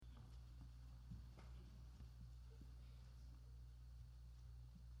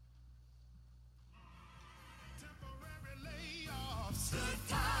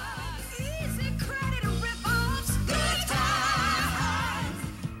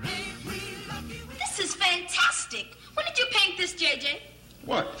fantastic. When did you paint this, J.J.?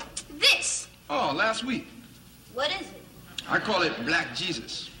 What? This. Oh, last week. What is it? I call it Black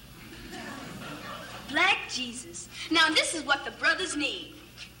Jesus. Black Jesus. Now, this is what the brothers need.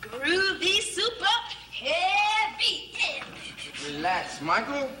 Groovy, super, heavy. Yeah. Relax,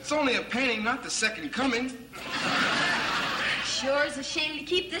 Michael. It's only a painting, not the second coming. Sure is a shame to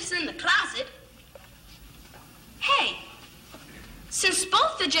keep this in the closet. Hey, since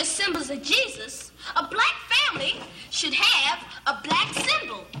both are just symbols of Jesus, a black family should have a black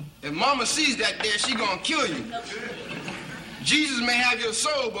symbol. If Mama sees that there, she gonna kill you. Jesus may have your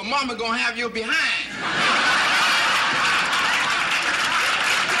soul, but Mama gonna have your behind.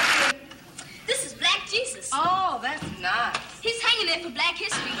 This is Black Jesus. Oh, that's nice. He's hanging there for Black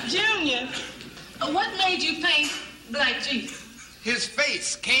History. Junior, what made you paint Black Jesus? His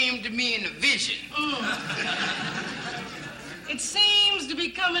face came to me in a vision. It seems to be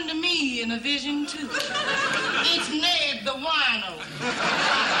coming to me in a vision, too. It's Ned the Wino.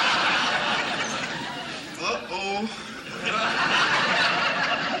 Uh-oh.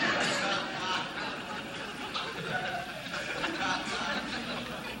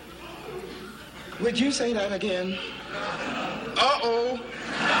 Would you say that again? Uh-oh.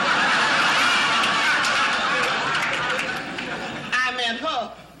 I meant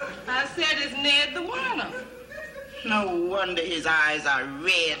her. I said it's Ned the Wino. No wonder his eyes are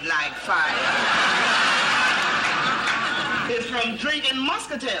red like fire. It's from drinking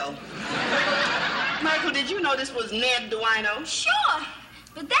muscatel. Michael, did you know this was Ned the Wino? Sure,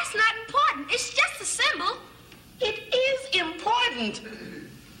 but that's not important. It's just a symbol. It is important.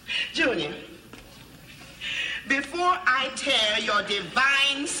 Junior, before I tear your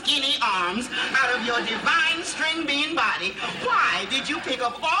divine skinny arms out of your divine string bean body, why did you pick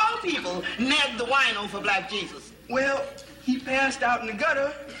up all people Ned the Wino for Black Jesus? Well, he passed out in the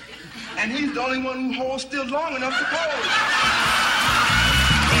gutter, and he's the only one who holds still long enough to pose.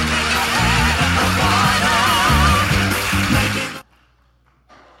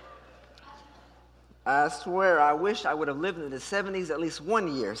 I swear, I wish I would have lived in the 70s at least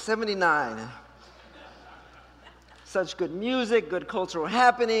 1 year, 79. Such good music, good cultural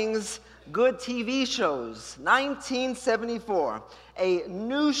happenings, good TV shows. 1974, a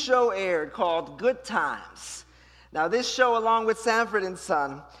new show aired called Good Times. Now, this show, along with Sanford and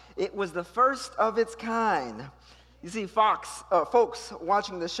Son, it was the first of its kind. You see, folks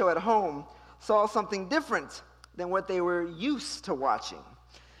watching the show at home saw something different than what they were used to watching.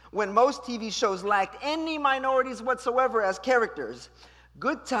 When most TV shows lacked any minorities whatsoever as characters,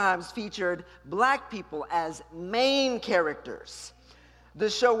 Good Times featured black people as main characters. The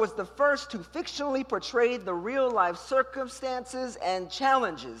show was the first to fictionally portray the real-life circumstances and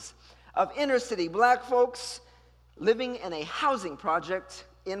challenges of inner-city black folks living in a housing project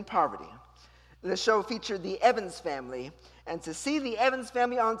in poverty. The show featured the Evans family, and to see the Evans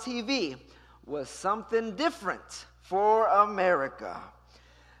family on TV was something different for America.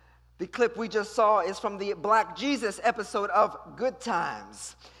 The clip we just saw is from the Black Jesus episode of Good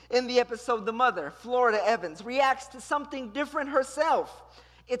Times. In the episode, the mother, Florida Evans, reacts to something different herself.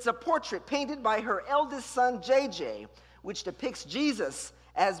 It's a portrait painted by her eldest son, JJ, which depicts Jesus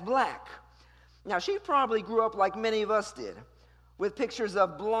as black. Now, she probably grew up like many of us did, with pictures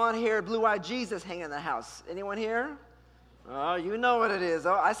of blonde-haired, blue-eyed Jesus hanging in the house. Anyone here? Oh, you know what it is.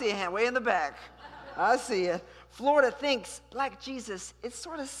 Oh, I see a hand way in the back. I see it. Florida thinks Black Jesus is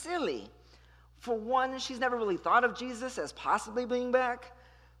sort of silly. For one, she's never really thought of Jesus as possibly being black.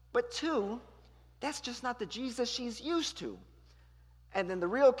 But two, that's just not the Jesus she's used to. And then the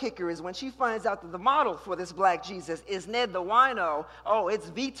real kicker is when she finds out that the model for this Black Jesus is Ned the Wino, oh, it's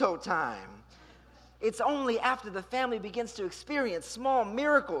veto time. It's only after the family begins to experience small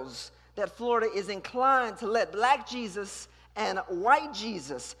miracles that Florida is inclined to let Black Jesus and white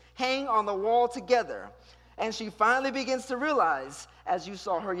Jesus hang on the wall together. And she finally begins to realize, as you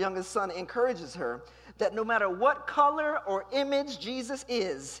saw her youngest son encourages her, that no matter what color or image Jesus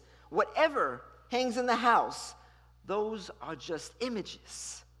is, whatever hangs in the house, those are just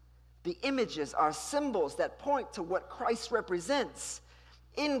images. The images are symbols that point to what Christ represents: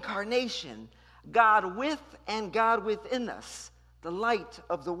 incarnation, God with and God within us, the light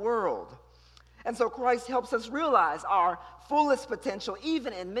of the world. And so Christ helps us realize our fullest potential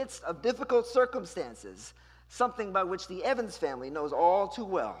even in midst of difficult circumstances, something by which the Evans family knows all too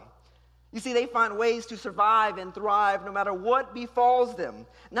well. You see, they find ways to survive and thrive no matter what befalls them.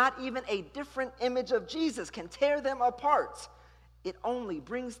 Not even a different image of Jesus can tear them apart. It only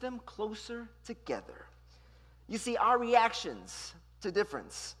brings them closer together. You see, our reactions to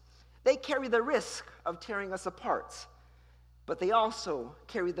difference, they carry the risk of tearing us apart, but they also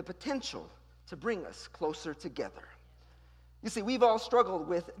carry the potential to bring us closer together. You see, we've all struggled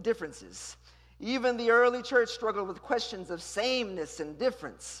with differences. Even the early church struggled with questions of sameness and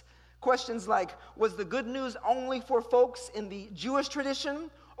difference. Questions like, was the good news only for folks in the Jewish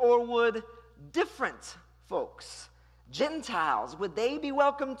tradition, or would different folks, Gentiles, would they be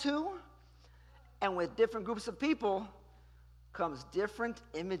welcome too? And with different groups of people comes different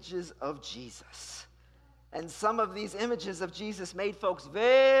images of Jesus. And some of these images of Jesus made folks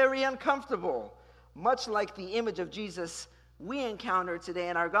very uncomfortable, much like the image of Jesus we encounter today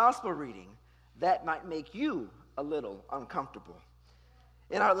in our gospel reading. That might make you a little uncomfortable.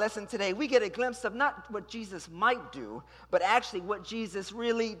 In our lesson today, we get a glimpse of not what Jesus might do, but actually what Jesus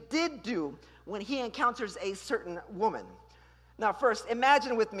really did do when he encounters a certain woman. Now, first,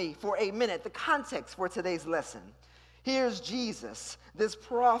 imagine with me for a minute the context for today's lesson. Here's Jesus, this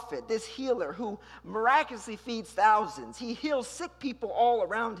prophet, this healer who miraculously feeds thousands. He heals sick people all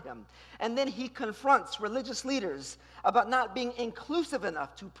around him. And then he confronts religious leaders about not being inclusive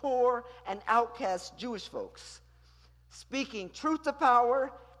enough to poor and outcast Jewish folks. Speaking truth to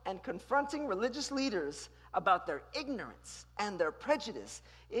power and confronting religious leaders about their ignorance and their prejudice.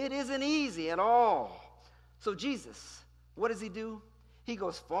 It isn't easy at all. So Jesus, what does he do? He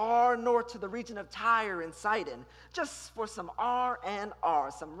goes far north to the region of Tyre and Sidon just for some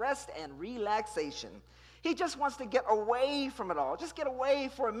R&R, some rest and relaxation. He just wants to get away from it all, just get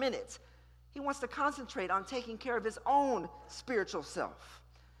away for a minute. He wants to concentrate on taking care of his own spiritual self.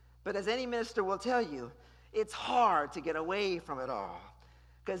 But as any minister will tell you, it's hard to get away from it all.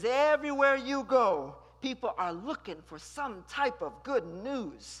 Because everywhere you go, people are looking for some type of good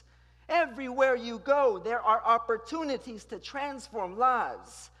news. Everywhere you go, there are opportunities to transform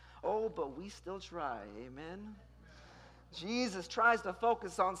lives. Oh, but we still try, amen? Jesus tries to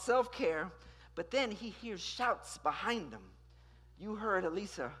focus on self-care, but then he hears shouts behind him. You heard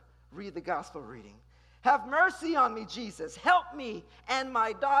Elisa read the gospel reading. Have mercy on me, Jesus. Help me and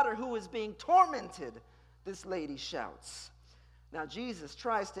my daughter who is being tormented, this lady shouts. Now, Jesus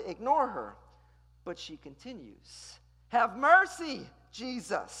tries to ignore her, but she continues. Have mercy,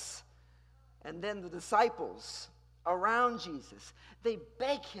 Jesus. And then the disciples around Jesus, they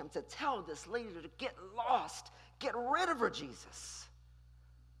beg him to tell this lady to get lost, get rid of her, Jesus.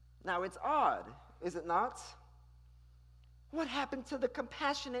 Now, it's odd, is it not? What happened to the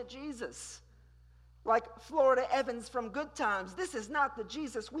compassionate Jesus? Like Florida Evans from Good Times, this is not the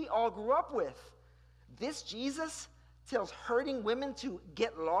Jesus we all grew up with. This Jesus tells hurting women to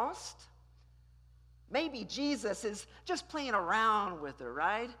get lost? Maybe Jesus is just playing around with her,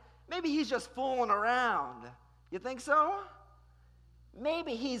 right? Maybe he's just fooling around. You think so?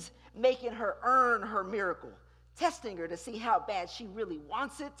 Maybe he's making her earn her miracle, testing her to see how bad she really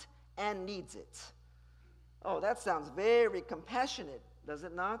wants it and needs it. Oh, that sounds very compassionate, does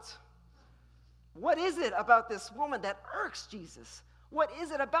it not? What is it about this woman that irks Jesus? What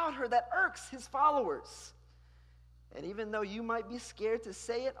is it about her that irks his followers? And even though you might be scared to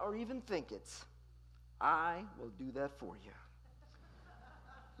say it or even think it, I will do that for you.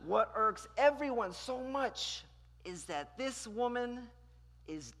 What irks everyone so much is that this woman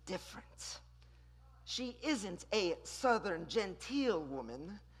is different. She isn't a southern genteel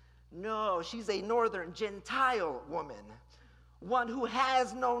woman. No, she's a northern Gentile woman. One who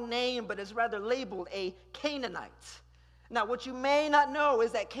has no name but is rather labeled a Canaanite. Now, what you may not know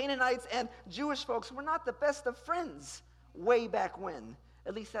is that Canaanites and Jewish folks were not the best of friends way back when.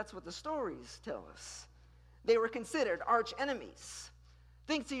 At least that's what the stories tell us. They were considered arch enemies.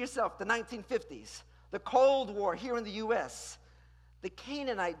 Think to yourself, the 1950s, the Cold War here in the U.S. The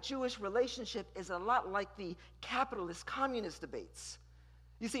Canaanite-Jewish relationship is a lot like the capitalist-communist debates.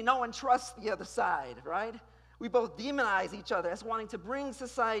 You see, no one trusts the other side, right? We both demonize each other as wanting to bring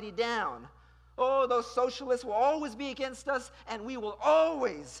society down. Oh, those socialists will always be against us, and we will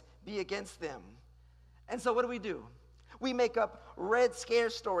always be against them. And so what do? We make up red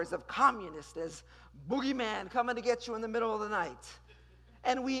scare stories of communists as boogeyman coming to get you in the middle of the night.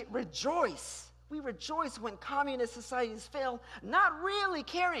 And we rejoice. We rejoice when communist societies fail, not really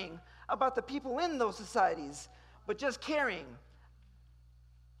caring about the people in those societies, but just caring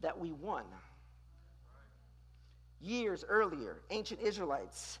that we won. Years earlier, ancient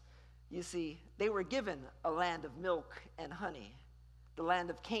Israelites, you see, they were given a land of milk and honey, the land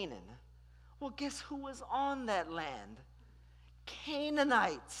of Canaan. Well, guess who was on that land?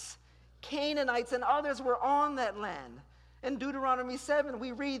 Canaanites. Canaanites and others were on that land. In Deuteronomy 7,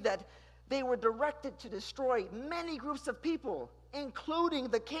 we read that they were directed to destroy many groups of people, including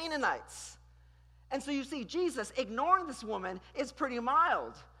the Canaanites. And so you see, Jesus ignoring this woman is pretty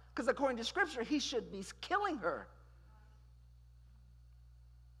mild, because according to Scripture, he should be killing her.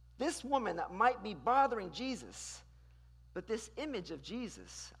 This woman might be bothering Jesus, but this image of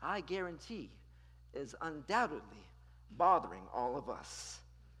Jesus, I guarantee, is undoubtedly bothering all of us.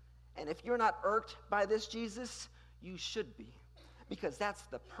 And if you're not irked by this Jesus, you should be, because that's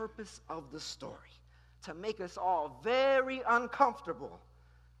the purpose of the story, to make us all very uncomfortable.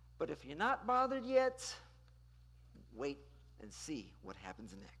 But if you're not bothered yet, wait and see what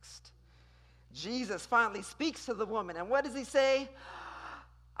happens next. Jesus finally speaks to the woman, and what does he say?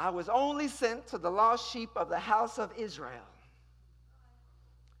 I was only sent to the lost sheep of the house of Israel.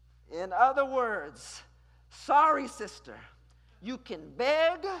 In other words, sorry, sister, you can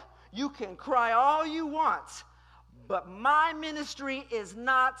beg, you can cry all you want, but my ministry is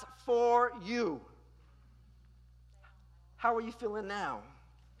not for you. How are you feeling now?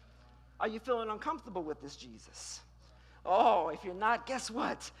 Are you feeling uncomfortable with this Jesus? Oh, if you're not, guess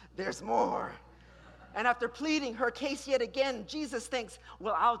what? There's more. And after pleading her case yet again, Jesus thinks,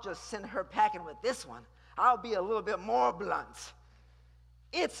 well, I'll just send her packing with this one. I'll be a little bit more blunt.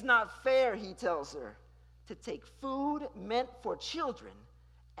 It's not fair, he tells her, to take food meant for children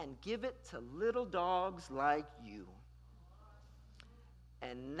and give it to little dogs like you.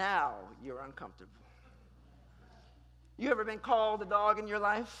 And now you're uncomfortable. You ever been called a dog in your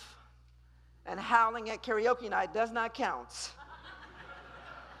life? And howling at karaoke night does not count.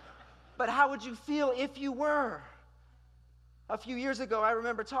 But how would you feel if you were? A few years ago, I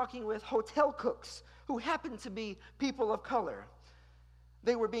remember talking with hotel cooks who happened to be people of color.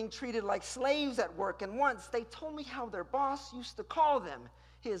 They were being treated like slaves at work, and once they told me how their boss used to call them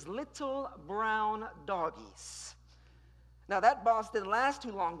his little brown doggies. Now, that boss didn't last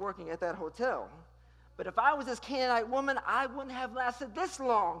too long working at that hotel. But if I was this Canaanite woman, I wouldn't have lasted this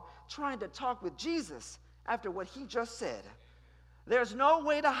long trying to talk with Jesus after what he just said. There's no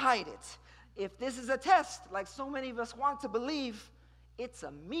way to hide it. If this is a test, like so many of us want to believe, it's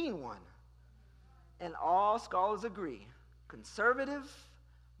a mean one. And all scholars agree, conservative,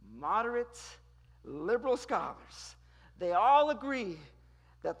 moderate, liberal scholars, they all agree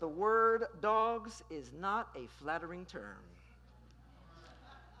that the word dogs is not a flattering term.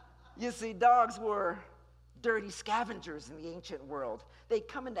 You see, dogs were dirty scavengers in the ancient world. They'd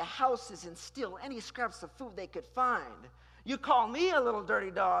come into houses and steal any scraps of food they could find. You call me a little dirty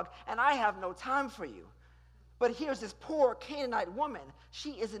dog, and I have no time for you. But here's this poor Canaanite woman.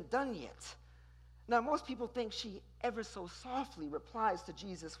 She isn't done yet. Now, most people think she ever so softly replies to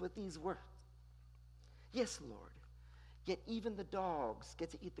Jesus with these words. Yes, Lord, yet even the dogs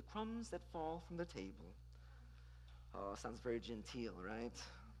get to eat the crumbs that fall from the table. Oh, sounds very genteel, right?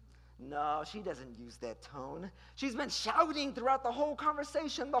 No, she doesn't use that tone. She's been shouting throughout the whole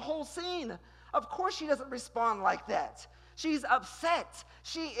conversation, the whole scene. Of course she doesn't respond like that. She's upset.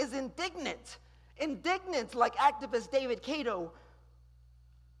 She is indignant. Indignant like activist David Cato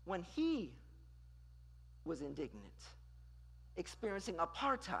when he was indignant, experiencing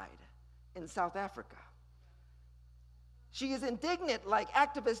apartheid in South Africa. She is indignant like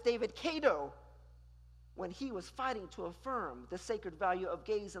activist David Cato when he was fighting to affirm the sacred value of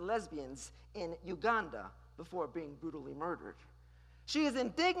gays and lesbians in Uganda before being brutally murdered. She is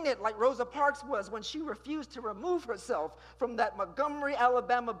indignant like Rosa Parks was when she refused to remove herself from that Montgomery,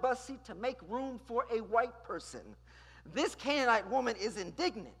 Alabama bus seat to make room for a white person. This Canaanite woman is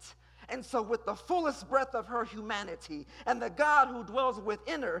indignant. And so with the fullest breath of her humanity and the God who dwells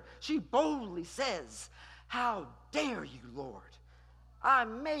within her, she boldly says, "How dare you, Lord? I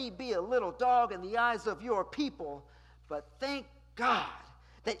may be a little dog in the eyes of your people, but thank God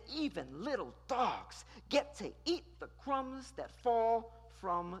that even little dogs get to eat the crumbs that fall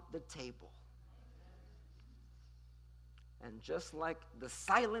from the table." And just like the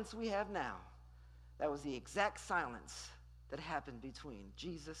silence we have now, that was the exact silence that happened between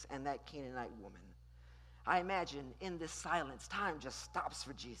Jesus and that Canaanite woman. I imagine in this silence, time just stops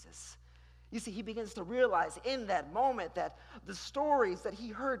for Jesus. You see, he begins to realize in that moment that the stories that he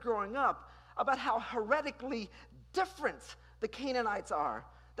heard growing up about how heretically different the Canaanites are,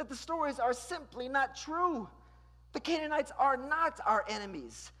 that the stories are simply not true. The Canaanites are not our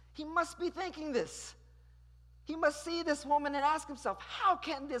enemies. He must be thinking this. He must see this woman and ask himself, how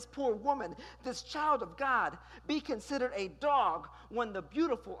can this poor woman, this child of God, be considered a dog when the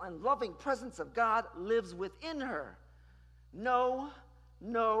beautiful and loving presence of God lives within her? No,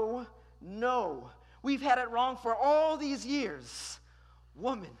 no, no. We've had it wrong for all these years.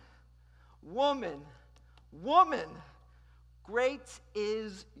 Woman, woman, woman, great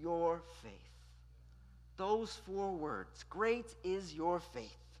is your faith. Those 4 words, great is your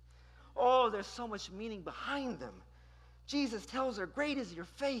faith. Oh, there's so much meaning behind them. Jesus tells her, great is your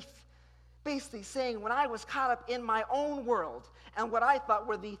faith. Basically saying when I was caught up in my own world and what I thought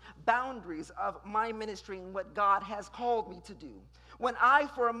were the boundaries of my ministry and what God has called me to do, when I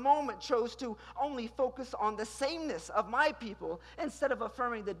for a moment chose to only focus on the sameness of my people instead of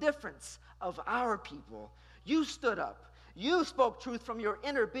affirming the difference of our people, you stood up. You spoke truth from your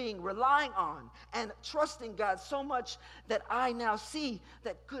inner being, relying on and trusting God so much that I now see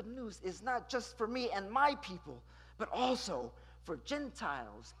that good news is not just for me and my people, but also for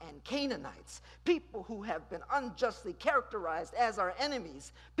Gentiles and Canaanites, people who have been unjustly characterized as our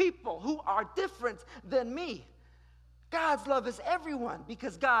enemies, people who are different than me. God's love is everyone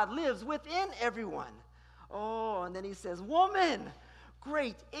because God lives within everyone. Oh, and then he says, woman,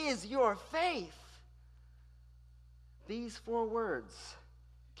 great is your faith. These 4 words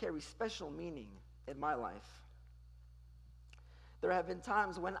carry special meaning in my life. There have been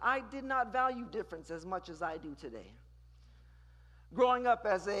times when I did not value difference as much as I do today. Growing up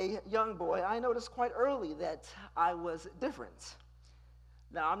as a young boy, I noticed quite early that I was different.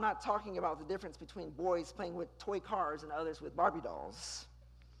 Now, I'm not talking about the difference between boys playing with toy cars and others with Barbie dolls.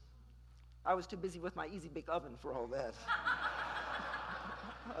 I was too busy with my Easy Bake Oven for all that.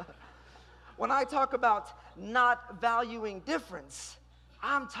 When I talk about not valuing difference,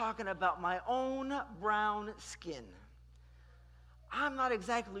 I'm talking about my own brown skin. I'm not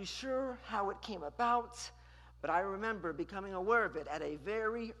exactly sure how it came about, but I remember becoming aware of it at a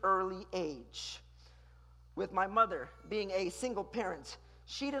very early age. With my mother being a single parent,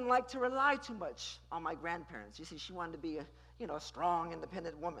 she didn't like to rely too much on my grandparents. You see, she wanted to be a strong,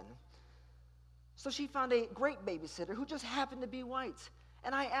 independent woman. So she found a great babysitter who just happened to be white.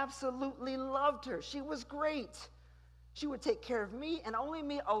 And I absolutely loved her. She was great. She would take care of me and only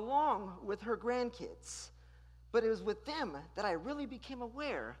me along with her grandkids. But it was with them that I really became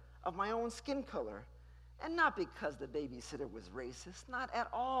aware of my own skin color. And not because the babysitter was racist, not at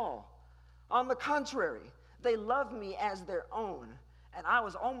all. On the contrary, they loved me as their own. And I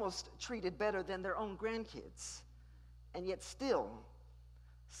was almost treated better than their own grandkids. And yet still,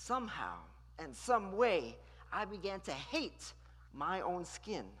 somehow and some way, I began to hate my own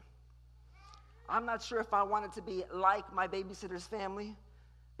skin. I'm not sure if I wanted to be like my babysitter's family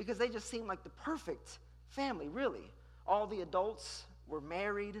because they just seemed like the perfect family, really. All the adults were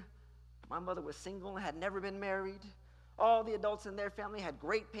married. My mother was single and had never been married. All the adults in their family had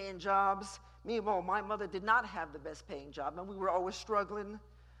great paying jobs. Meanwhile, my mother did not have the best paying job and we were always struggling.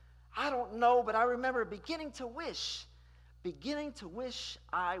 I don't know, but I remember beginning to wish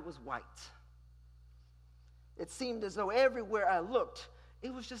I was white. It seemed as though everywhere I looked,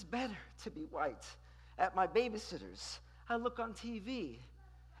 it was just better to be white. At my babysitters, I look on TV,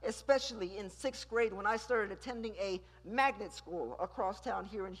 especially in 6th grade when I started attending a magnet school across town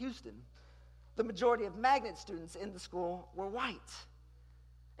here in Houston. The majority of magnet students in the school were white.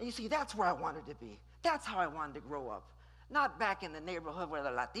 And you see, that's where I wanted to be. That's how I wanted to grow up. Not back in the neighborhood where the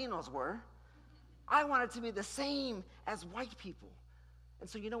Latinos were. I wanted to be the same as white people. And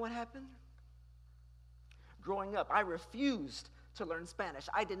so you know what happened? Growing up, I refused to learn Spanish.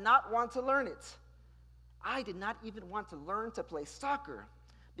 I did not want to learn it. I did not even want to learn to play soccer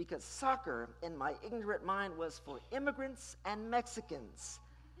because soccer, in my ignorant mind, was for immigrants and Mexicans,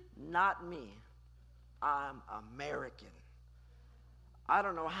 not me. I'm American. I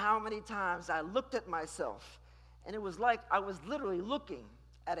don't know how many times I looked at myself, and it was like I was literally looking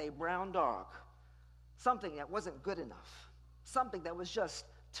at a brown dog, something that wasn't good enough, something that was just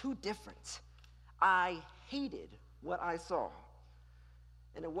too different. I hated what I saw.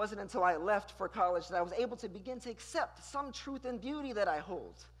 And it wasn't until I left for college that I was able to begin to accept some truth and beauty that I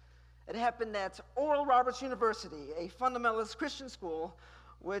hold. It happened at Oral Roberts University, a fundamentalist Christian school,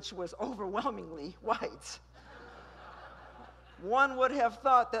 which was overwhelmingly white. One would have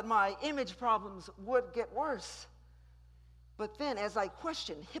thought that my image problems would get worse. But then, as I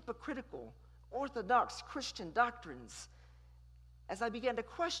questioned hypocritical, orthodox Christian doctrines, as I began to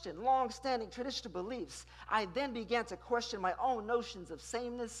question long-standing traditional beliefs, I then began to question my own notions of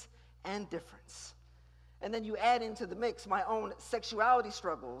sameness and difference. And then you add into the mix my own sexuality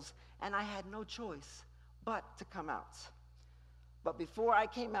struggles, and I had no choice but to come out. But before I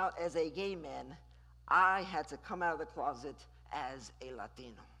came out as a gay man, I had to come out of the closet as a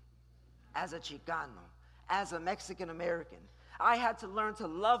Latino, as a Chicano, as a Mexican American. I had to learn to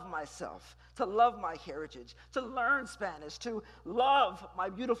love myself, to love my heritage, to learn Spanish, to love my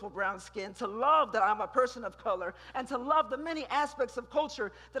beautiful brown skin, to love that I'm a person of color, and to love the many aspects of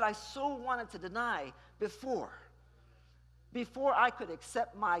culture that I so wanted to deny before. Before I could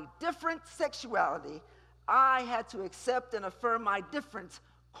accept my different sexuality, I had to accept and affirm my different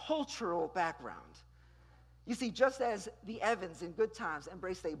cultural background. You see, just as the Evans in Good Times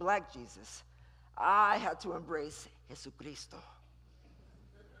embraced a black Jesus, I had to embrace Jesucristo.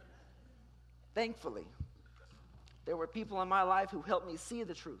 Thankfully, there were people in my life who helped me see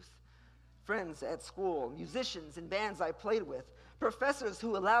the truth. Friends at school, musicians in bands I played with, professors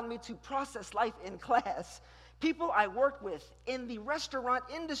who allowed me to process life in class, people I worked with in the restaurant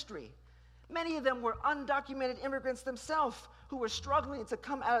industry. Many of them were undocumented immigrants themselves who were struggling to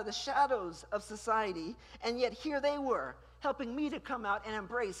come out of the shadows of society, and yet here they were, helping me to come out and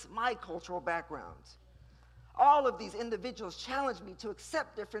embrace my cultural background. All of these individuals challenged me to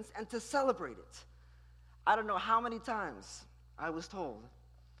accept difference and to celebrate it. I don't know how many times I was told,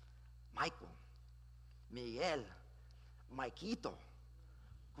 Michael, Miguel, Maikito,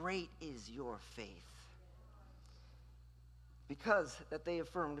 great is your faith. Because that they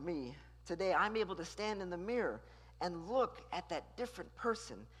affirmed me, today I'm able to stand in the mirror and look at that different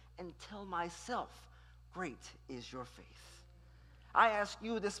person and tell myself, great is your faith. I ask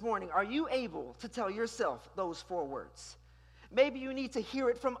you this morning, are you able to tell yourself those 4 words? Maybe you need to hear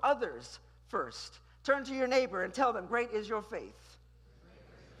it from others first. Turn to your neighbor and tell them, great is your faith.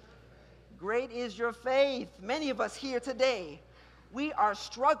 Great is your faith. Many of us here today, we are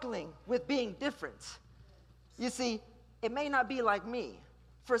struggling with being different. You see, it may not be like me.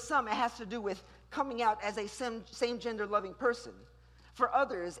 For some, it has to do with coming out as a same-gender loving person. For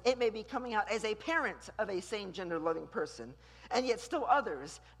others, it may be coming out as a parent of a same-gender loving person. And yet still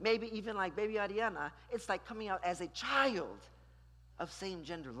others, maybe even like baby Ariana, it's like coming out as a child of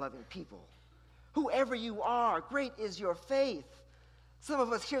same-gender loving people. Whoever you are, great is your faith. Some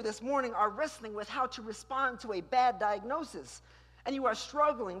of us here this morning are wrestling with how to respond to a bad diagnosis. And you are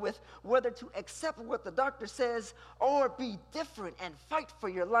struggling with whether to accept what the doctor says or be different and fight for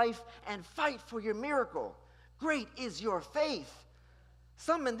your life and fight for your miracle. Great is your faith.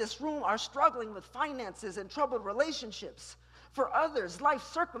 Some in this room are struggling with finances and troubled relationships. For others, life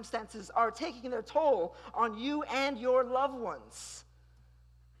circumstances are taking their toll on you and your loved ones.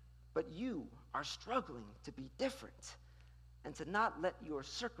 But you are struggling to be different and to not let your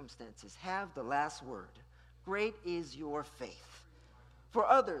circumstances have the last word. Great is your faith. For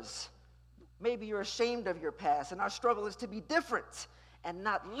others, maybe you're ashamed of your past, and our struggle is to be different and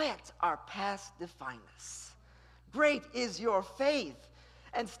not let our past define us. Great is your faith.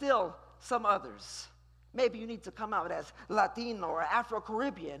 And still, some others, maybe you need to come out as Latino or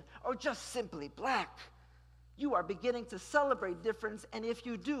Afro-Caribbean or just simply black. You are beginning to celebrate difference, and if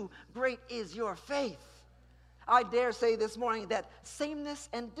you do, great is your faith. I dare say this morning that sameness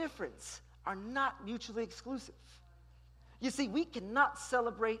and difference are not mutually exclusive. You see, we cannot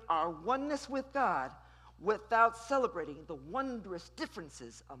celebrate our oneness with God without celebrating the wondrous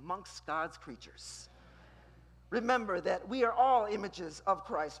differences amongst God's creatures. Remember that we are all images of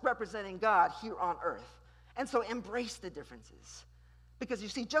Christ, representing God here on earth. And so embrace the differences. Because you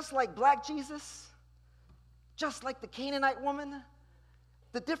see, just like black Jesus, just like the Canaanite woman,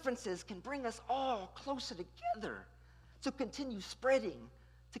 the differences can bring us all closer together to continue spreading,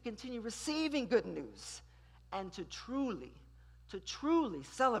 to continue receiving good news, and to truly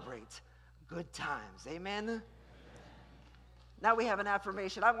celebrate good times. Amen? Now we have an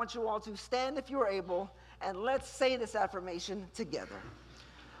affirmation. I want you all to stand if you are able, and let's say this affirmation together.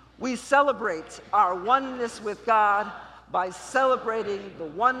 We celebrate our oneness with God by celebrating the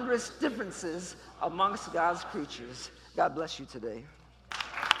wondrous differences amongst God's creatures. God bless you today.